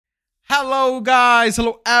Hello guys,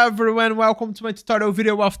 hello everyone, welcome to my tutorial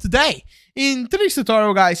video of today. In today's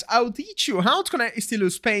tutorial guys, I'll teach you how to connect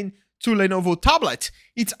Stylus Pen to Lenovo tablet.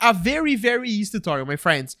 It's a very easy tutorial, my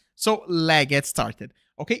friends. So let's get started.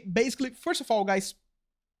 Okay, basically, first of all guys,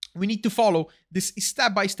 we need to follow this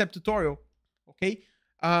step-by-step tutorial, okay,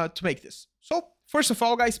 to make this. So first of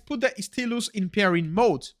all guys, put the Stylus in pairing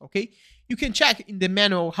mode, okay. You can check in the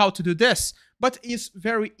manual how to do this, but it's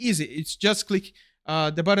very easy. It's just click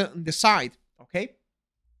the button on the side, okay?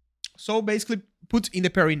 So basically put in the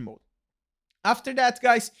pairing mode. After that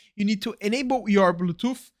guys, you need to enable your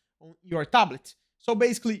Bluetooth on your tablet. So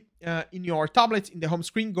basically in your tablet, in the home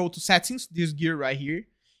screen, go to settings, this gear right here.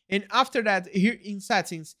 And after that, here in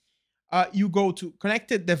settings, you go to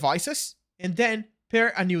connected devices and then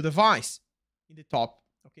pair a new device in the top.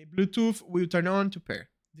 Okay, Bluetooth will turn on to pair,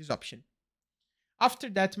 this option. After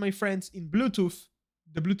that, my friends, in Bluetooth,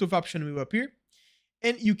 the Bluetooth option will appear.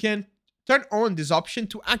 And you can turn on this option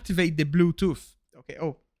to activate the Bluetooth. Okay,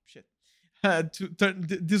 oh shit. To turn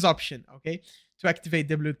this option, okay, to activate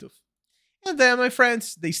the Bluetooth. And then, my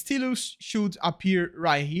friends, the Stylus should appear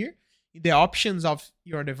right here in the options of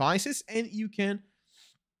your devices, and you can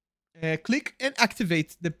click and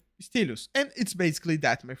activate the Stylus. And it's basically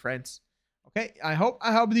that, my friends. Okay, I hope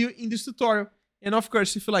I helped you in this tutorial. And of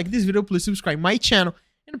course, if you like this video, please subscribe my channel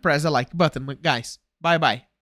and press the like button, guys. Bye bye.